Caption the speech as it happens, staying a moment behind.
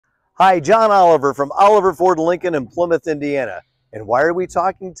Hi, John Oliver from Oliver Ford Lincoln in Plymouth, Indiana. And why are we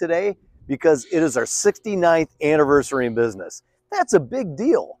talking today? Because it is our 69th anniversary in business. That's a big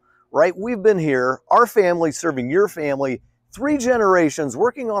deal, right? We've been here, our family serving your family, 3 generations,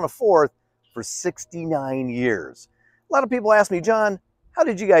 working on a 4th for 69 years. A lot of people ask me, John, how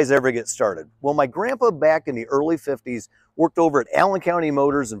did you guys ever get started? Well, my grandpa back in the early 50s worked over at Allen County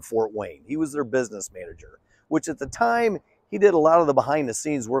Motors in Fort Wayne. He was their business manager, which at the time, he did a lot of the behind the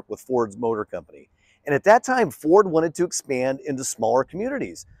scenes work with Ford's Motor Company. And at that time, Ford wanted to expand into smaller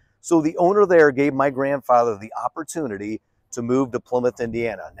communities. So the owner there gave my grandfather the opportunity to move to Plymouth,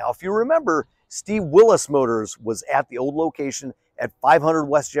 Indiana. Now, if you remember, Steve Willis Motors was at the old location at 500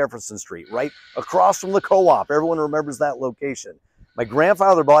 West Jefferson Street, right across from the co-op. Everyone remembers that location. My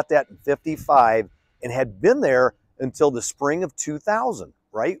grandfather bought that in '55 and had been there until the spring of 2000,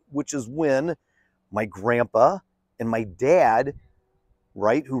 right? Which is when my grandpa and my dad,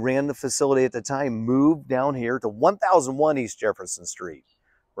 right, who ran the facility at the time, moved down here to 1001 East Jefferson Street,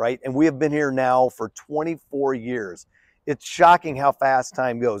 right? And we have been here now for 24 years. It's shocking how fast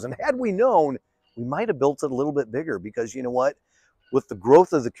time goes. And had we known, we might have built it a little bit bigger because you know what? With the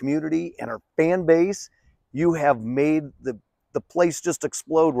growth of the community and our fan base, you have made the place just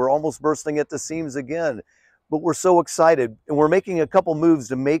explode. We're almost bursting at the seams again. But we're so excited. And we're making a couple moves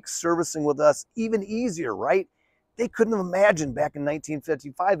to make servicing with us even easier, right? They couldn't have imagined back in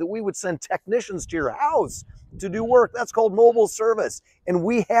 1955 that we would send technicians to your house to do work. That's called mobile service, and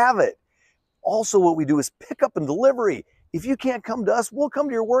we have it. Also, what we do is pick up and delivery. If you can't come to us, we'll come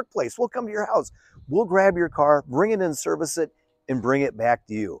to your workplace. We'll come to your house. We'll grab your car, bring it in, service it, and bring it back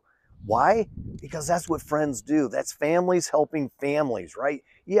to you. Why? Because that's what friends do. That's families helping families, right?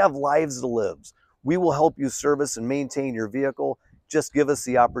 You have lives to live. We will help you service and maintain your vehicle. Just give us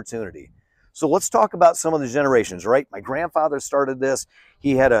the opportunity. So let's talk about some of the generations, right? My grandfather started this.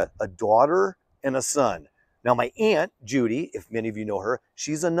 He had a daughter and a son. Now my aunt, Judy, if many of you know her,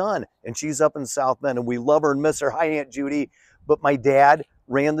 she's a nun and she's up in South Bend and we love her and miss her. Hi, Aunt Judy. But my dad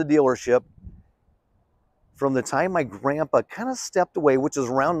ran the dealership from the time my grandpa kind of stepped away, which is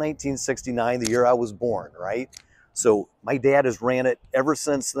around 1969, the year I was born, right? So my dad has ran it ever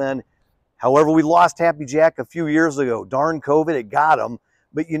since then. However, we lost Happy Jack a few years ago. Darn COVID, it got him.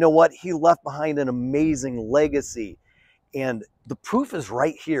 But you know what? He left behind an amazing legacy. And the proof is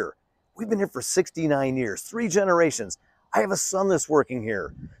right here. We've been here for 69 years, 3 generations. I have a son that's working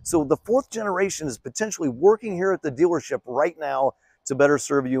here. So the 4th generation is potentially working here at the dealership right now to better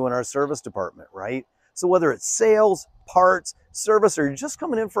serve you in our service department, right? So whether it's sales, parts, service, or you're just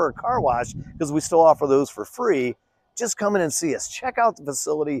coming in for a car wash, because we still offer those for free, just come in and see us. Check out the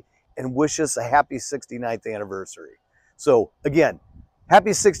facility and wish us a happy 69th anniversary. So again,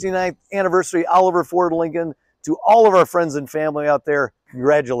 happy 69th anniversary, Oliver Ford Lincoln. To all of our friends and family out there,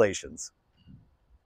 congratulations.